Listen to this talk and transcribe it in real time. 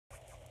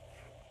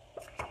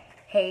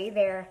Hey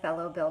there,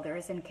 fellow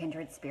builders and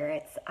kindred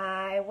spirits.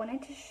 I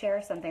wanted to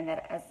share something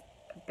that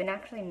I've been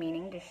actually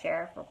meaning to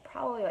share for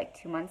probably like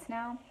 2 months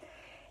now.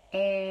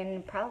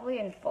 And probably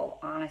in full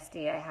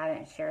honesty, I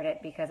haven't shared it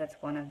because it's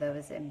one of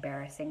those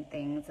embarrassing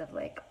things of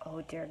like, oh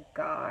dear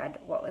God,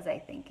 what was I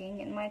thinking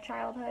in my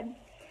childhood?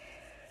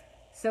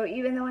 So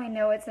even though I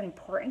know it's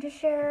important to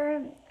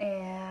share,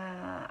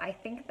 I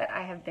think that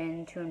I have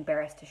been too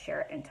embarrassed to share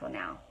it until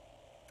now.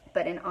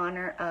 But in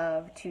honor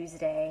of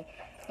Tuesday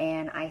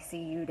and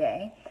ICU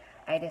Day,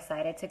 I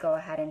decided to go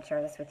ahead and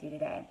share this with you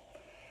today.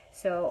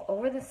 So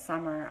over the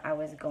summer, I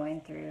was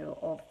going through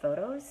old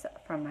photos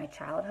from my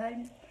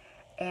childhood,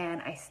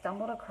 and I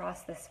stumbled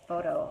across this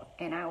photo,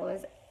 and I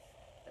was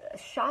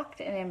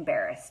shocked and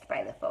embarrassed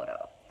by the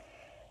photo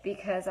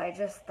because I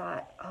just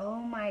thought, oh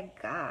my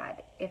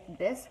God, if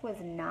this was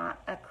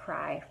not a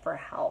cry for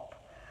help,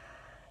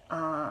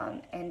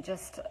 and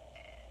just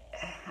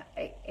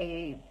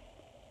a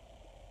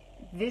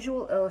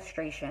visual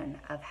illustration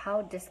of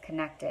how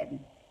disconnected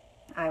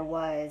I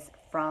was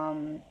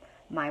from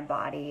my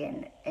body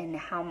and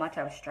how much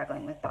I was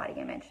struggling with body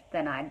image,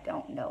 then I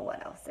don't know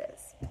what else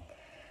is.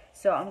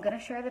 So I'm going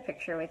to share the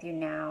picture with you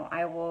now.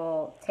 I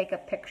will take a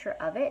picture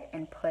of it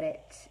and put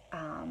it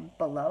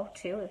below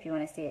too if you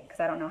want to see it, because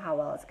I don't know how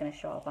well it's going to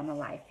show up on the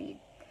live feed.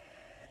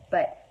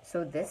 But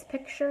so this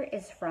picture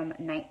is from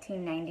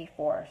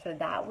 1994, so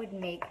that would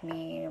make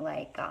me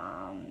like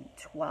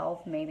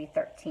 12, maybe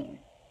 13.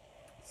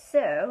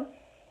 So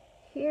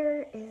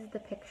here is the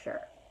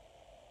picture.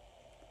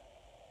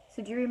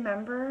 So do you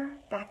remember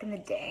back in the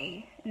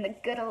day, in the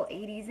good old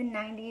 80s and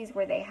 90s,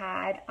 where they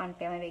had on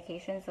family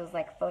vacations those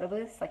like photo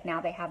booths? Like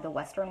now they have the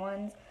Western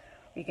ones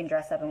where you can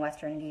dress up in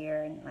Western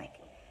gear and like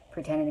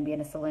pretending to be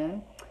in a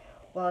saloon.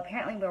 Well,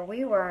 apparently where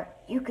we were,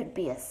 you could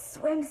be a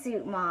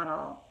swimsuit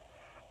model.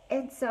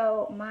 And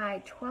so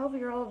my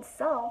 12-year-old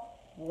self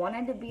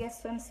wanted to be a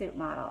swimsuit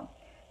model.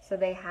 So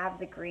they have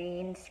the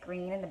green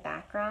screen in the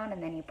background,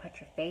 and then you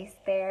put your face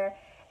there,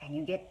 and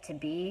you get to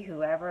be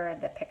whoever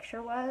the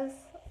picture was.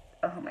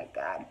 Oh my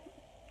God,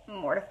 I'm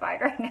mortified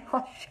right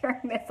now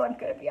sharing this, I'm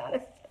going to be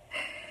honest.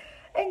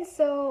 And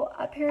so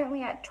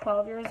apparently at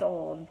 12 years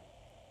old,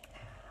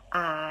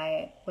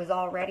 I was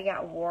already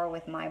at war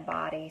with my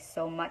body,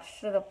 so much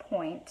to the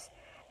point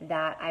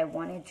that I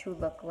wanted to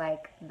look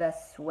like the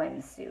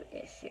swimsuit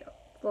issue.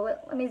 So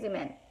let me zoom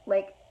in.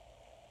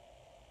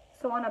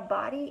 So on a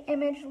body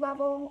image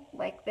level,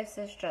 like this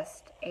is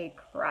just a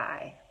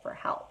cry for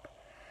help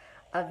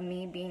of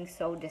me being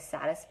so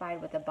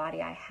dissatisfied with the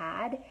body I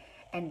had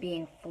and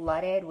being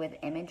flooded with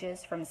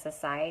images from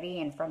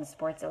society and from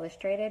Sports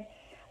Illustrated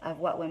of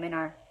what women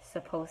are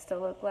supposed to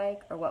look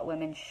like or what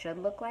women should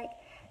look like,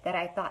 that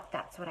I thought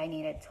that's what I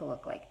needed to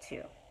look like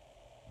too.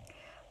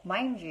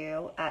 Mind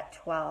you, at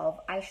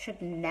 12, I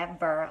should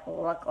never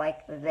look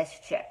like this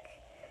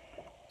chick.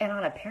 And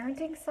on a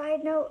parenting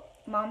side note,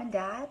 Mom and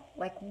Dad,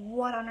 like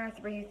what on earth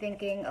were you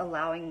thinking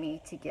allowing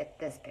me to get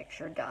this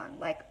picture done?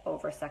 Like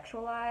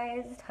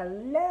over-sexualized?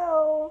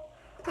 Hello?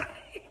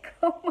 Like,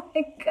 oh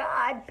my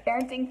God,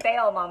 parenting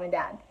fail, Mom and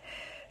Dad.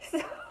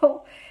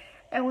 So,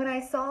 and when I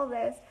saw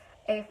this,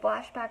 a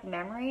flashback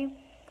memory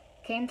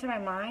came to my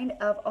mind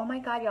of, oh my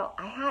God, y'all,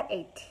 I had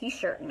a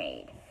t-shirt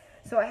made.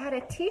 So I had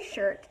a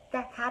t-shirt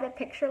that had a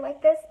picture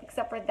like this,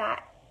 except for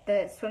that,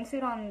 the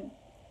swimsuit on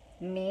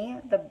me,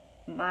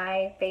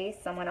 my face,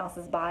 someone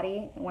else's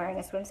body wearing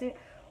a swimsuit,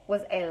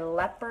 was a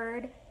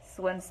leopard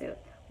swimsuit.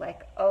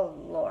 Like, oh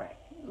Lord,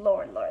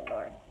 Lord, Lord,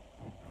 Lord.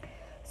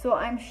 So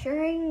I'm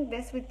sharing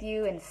this with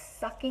you and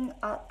sucking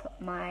up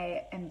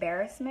my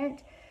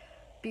embarrassment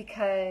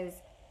because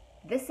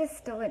this is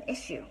still an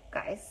issue,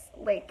 guys.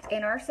 Like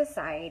in our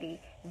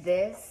society,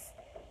 this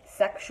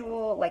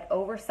sexual, like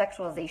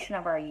over-sexualization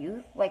of our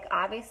youth, like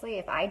obviously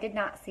if I did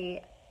not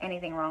see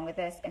anything wrong with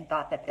this and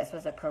thought that this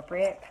was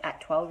appropriate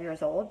at 12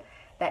 years old,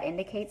 that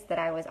indicates that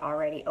I was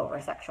already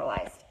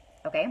over-sexualized,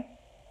 okay?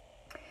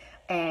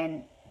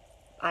 And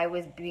I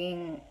was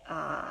being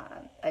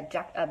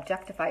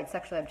objectified,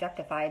 sexually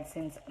objectified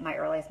since my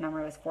earliest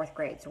memory was 4th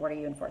grade. So what are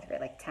you in 4th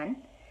grade, like 10?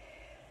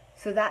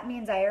 So that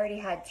means I already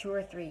had 2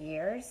 or 3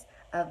 years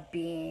of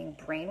being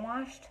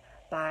brainwashed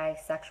by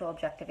sexual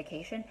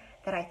objectification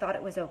that I thought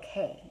it was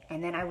okay.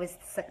 And then I was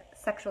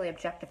sexually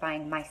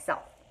objectifying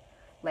myself.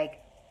 Like,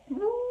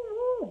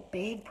 woo,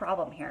 big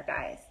problem here,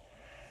 guys.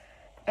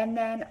 And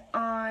then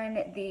on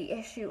the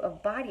issue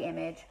of body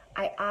image,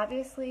 I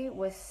obviously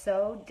was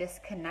so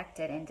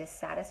disconnected and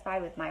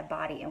dissatisfied with my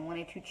body and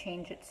wanted to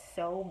change it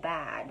so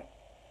bad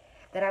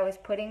that I was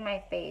putting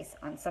my face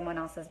on someone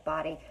else's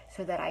body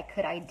so that I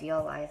could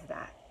idealize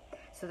that,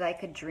 so that I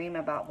could dream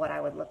about what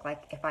I would look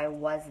like if I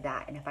was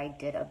that and if I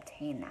did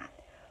obtain that.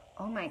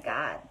 Oh my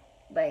God,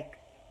 like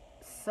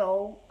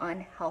so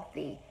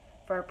unhealthy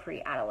for a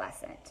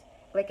pre-adolescent.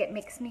 Like it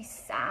makes me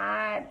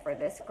sad for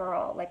this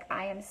girl. Like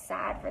I am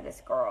sad for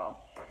this girl.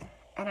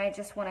 And I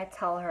just want to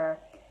tell her,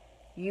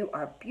 you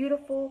are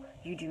beautiful.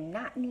 You do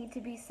not need to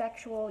be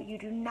sexual. You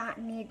do not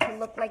need to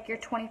look like you're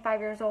 25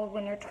 years old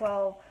when you're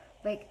 12.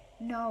 Like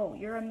No,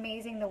 you're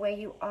amazing the way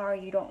you are.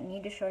 You don't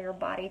need to show your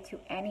body to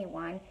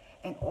anyone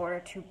in order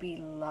to be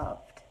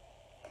loved.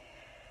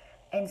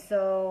 And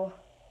so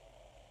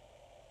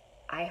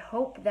I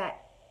hope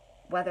that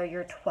whether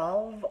you're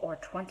 12 or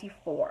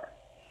 24,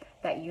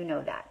 that you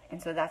know that.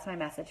 And so that's my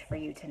message for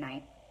you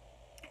tonight,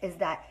 is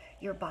that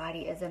your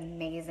body is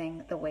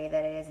amazing the way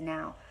that it is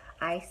now.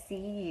 I see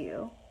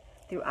you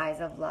through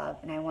eyes of love,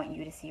 and I want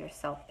you to see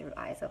yourself through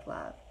eyes of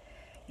love.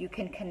 You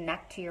can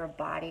connect to your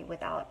body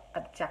without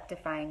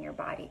objectifying your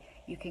body.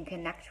 You can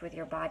connect with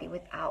your body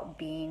without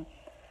being,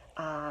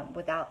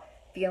 without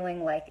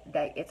feeling like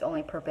that its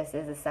only purpose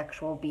is a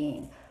sexual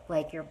being.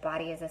 Like, your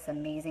body is this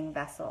amazing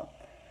vessel.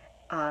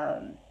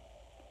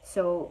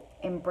 So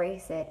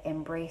embrace it,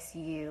 embrace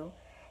you,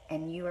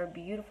 and you are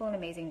beautiful and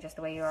amazing just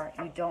the way you are.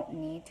 You don't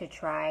need to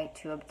try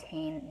to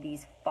obtain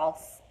these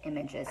false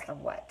images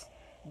of what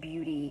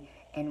beauty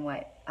and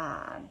what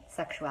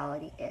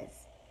sexuality is.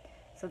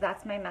 So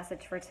that's my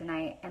message for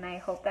tonight, and I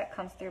hope that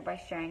comes through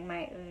by sharing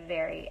my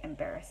very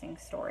embarrassing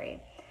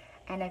story.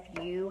 And if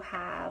you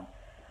have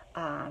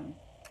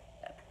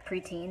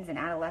preteens and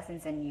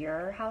adolescents in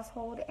your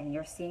household and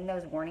you're seeing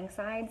those warning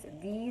signs,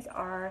 these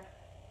are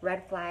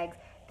red flags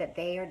that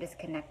they are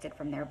disconnected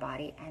from their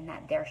body and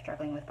that they're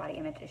struggling with body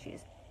image issues.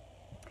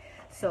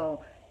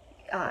 So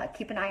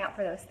keep an eye out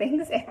for those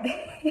things.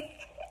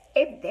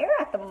 If they're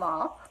at the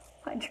mall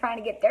and trying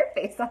to get their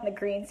face on the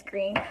green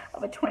screen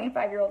of a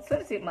 25-year-old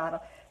swimsuit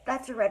model,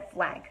 that's a red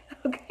flag,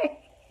 okay?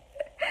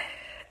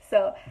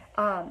 So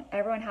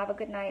everyone have a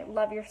good night.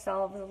 Love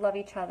yourselves, love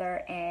each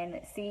other,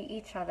 and see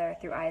each other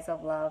through eyes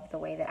of love the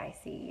way that I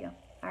see you.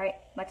 All right,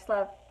 much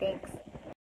love. Thanks.